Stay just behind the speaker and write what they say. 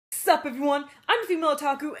up, everyone? I'm the Female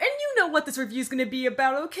Otaku, and you know what this review is going to be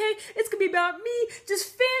about, okay? It's going to be about me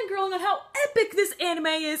just fangirling on how epic this anime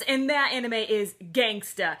is, and that anime is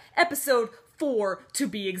Gangsta, episode 4 to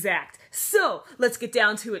be exact. So, let's get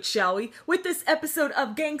down to it, shall we? With this episode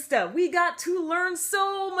of Gangsta, we got to learn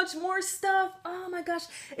so much more stuff. Oh my gosh,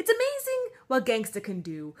 it's amazing what Gangsta can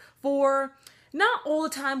do. For not all the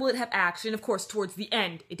time will it have action. Of course, towards the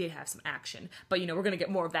end, it did have some action. But, you know, we're going to get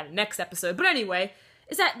more of that in the next episode. But anyway,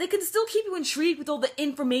 is that they can still keep you intrigued with all the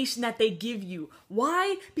information that they give you.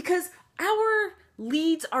 Why? Because our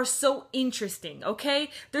leads are so interesting, okay?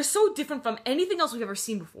 They're so different from anything else we've ever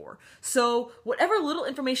seen before. So, whatever little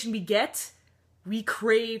information we get, we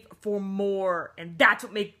crave for more, and that's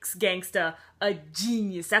what makes Gangsta a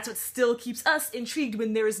genius. That's what still keeps us intrigued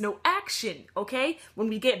when there is no action, okay? When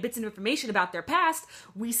we get bits of information about their past,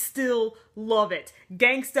 we still love it.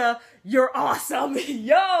 Gangsta, you're awesome!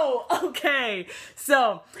 Yo! Okay,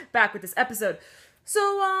 so, back with this episode.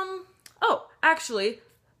 So, actually,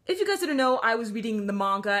 if you guys didn't know, I was reading the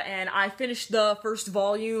manga, and I finished the first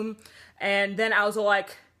volume, and then I was all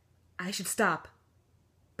like, I should stop.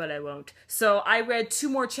 But I won't. So I read 2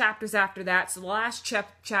 more chapters after that. So the last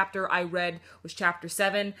chapter I read was chapter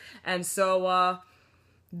 7. And so how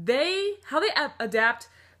they adapt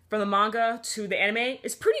from the manga to the anime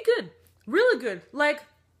is pretty good. Really good. Like,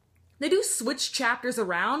 they do switch chapters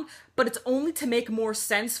around, but it's only to make more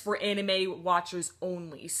sense for anime watchers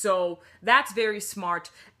only. So that's very smart,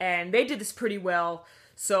 and they did this pretty well.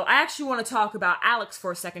 So I actually want to talk about Alex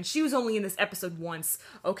for a second. She was only in this episode once,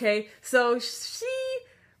 okay? So she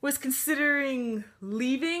was considering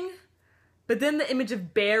leaving, but then the image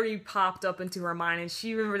of Barry popped up into her mind, and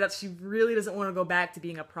she remembered that she really doesn't want to go back to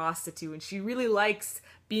being a prostitute, and she really likes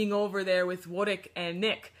being over there with Wodek and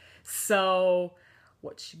Nick. So,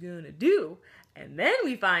 what's she gonna do? And then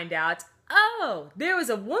we find out, oh, there was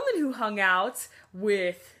a woman who hung out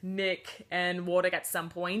with Nick and Wodek at some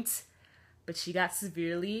point, but she got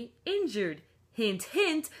severely injured. Hint,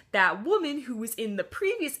 hint, that woman who was in the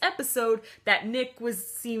previous episode that Nick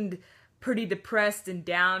seemed pretty depressed and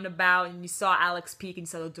down about, and you saw Alex peek and you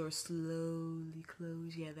saw the door slowly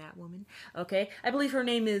close. Yeah, that woman. Okay, I believe her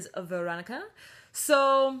name is Veronica.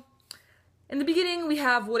 So, in the beginning, we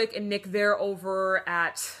have Wodek and Nick there over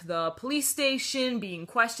at the police station being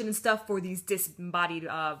questioned and stuff for these disembodied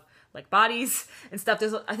bodies and stuff.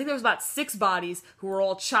 I think there was about 6 bodies who were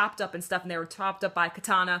all chopped up and stuff, and they were chopped up by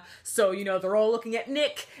katana. So, you know, they're all looking at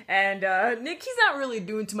Nick, and Nick, he's not really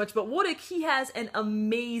doing too much, but Wodek, he has an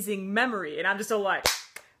amazing memory, and I'm just so like,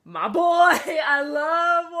 my boy, I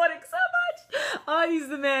love Wodek so much. Oh, he's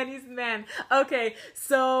the man. Okay,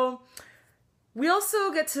 so we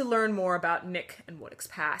also get to learn more about Nick and Wodek's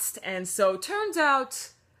past, and so turns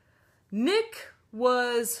out Nick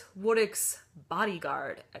was Wodek's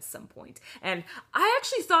bodyguard at some point. And I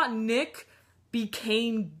actually thought Nick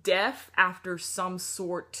became deaf after some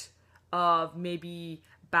sort of maybe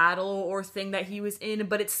battle or thing that he was in,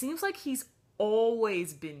 but it seems like he's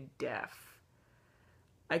always been deaf.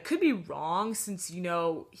 I could be wrong, since, you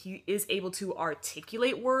know, he is able to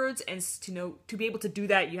articulate words, and to be able to do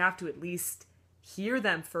that, you have to at least hear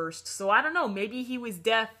them first. So I don't know, maybe he was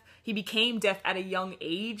deaf, he became deaf at a young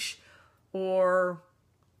age, or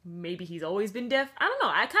maybe he's always been deaf. I don't know.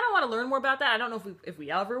 I kind of want to learn more about that. I don't know if we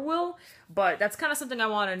ever will, but that's kind of something I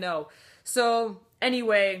want to know. So,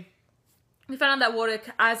 anyway, we found out that Wodek,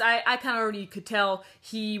 as I kind of already could tell,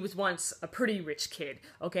 he was once a pretty rich kid,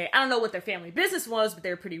 okay? I don't know what their family business was, but they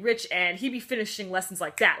were pretty rich, and he'd be finishing lessons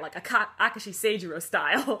like that, like Akashi Seijiro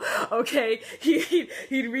style, okay? He'd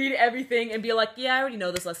read everything and be like, yeah, I already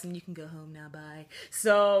know this lesson. You can go home now, bye.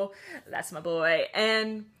 So, that's my boy.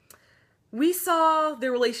 And we saw their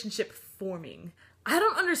relationship forming. I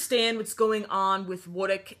don't understand what's going on with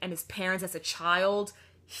Wodek and his parents as a child.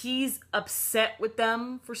 He's upset with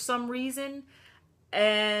them for some reason,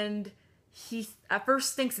 and he at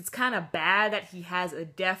first thinks it's kind of bad that he has a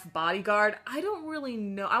deaf bodyguard. I don't really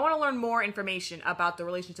know. I want to learn more information about the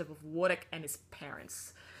relationship of Wodek and his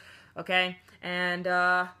parents. Okay? And,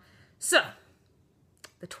 so,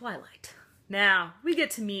 the Twilight. Now, we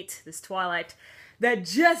get to meet this Twilight that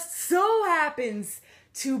just so happens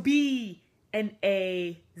to be an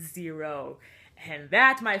A0. And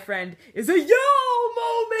that, my friend, is a yo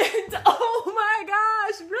moment! Oh my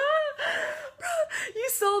gosh, bruh! You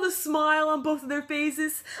saw the smile on both of their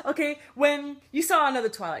faces, okay? When you saw another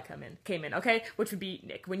Twilight came in, okay? Which would be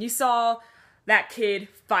Nick. When you saw that kid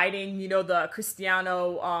fighting, you know, the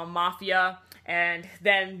Cristiano Mafia, and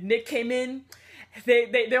then Nick came in,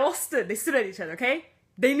 they all stood at each other, okay?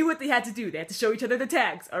 They knew what they had to do. They had to show each other the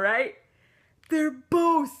tags, alright? They're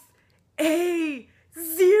both A0!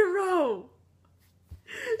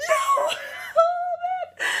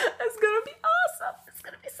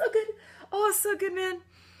 so good, man.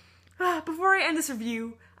 Before I end this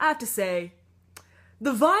review, I have to say,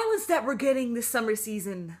 the violence that we're getting this summer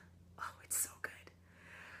season, oh, it's so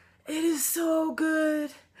good. It is so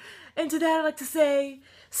good. And to that, I'd like to say,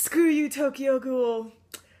 screw you, Tokyo Ghoul.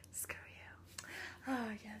 Screw you.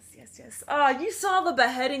 Oh, yes. Oh, you saw the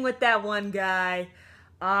beheading with that one guy.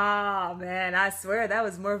 Ah, man, I swear that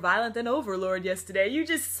was more violent than Overlord yesterday.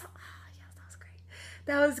 Yes, that was great.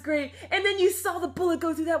 That was great. And then you saw the bullet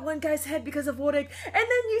go through that one guy's head because of Warwick. And then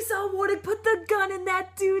you saw Warwick put the gun in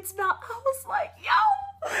that dude's mouth. I was like, yo.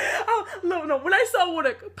 Oh, no. When I saw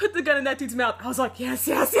Warwick put the gun in that dude's mouth, I was like, yes.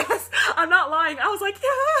 I'm not lying. I was like,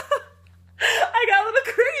 yeah. I got a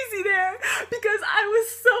little crazy there because I was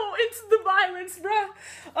so into the violence,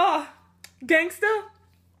 bruh. Gangsta,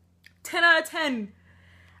 10 out of 10.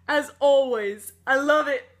 As always, I love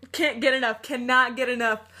it. Can't get enough. Cannot get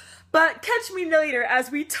enough. But catch me later as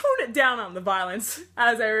we tone it down on the violence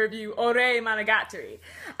as I review Ore Monogatari.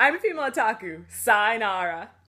 I'm a female otaku. Sayonara.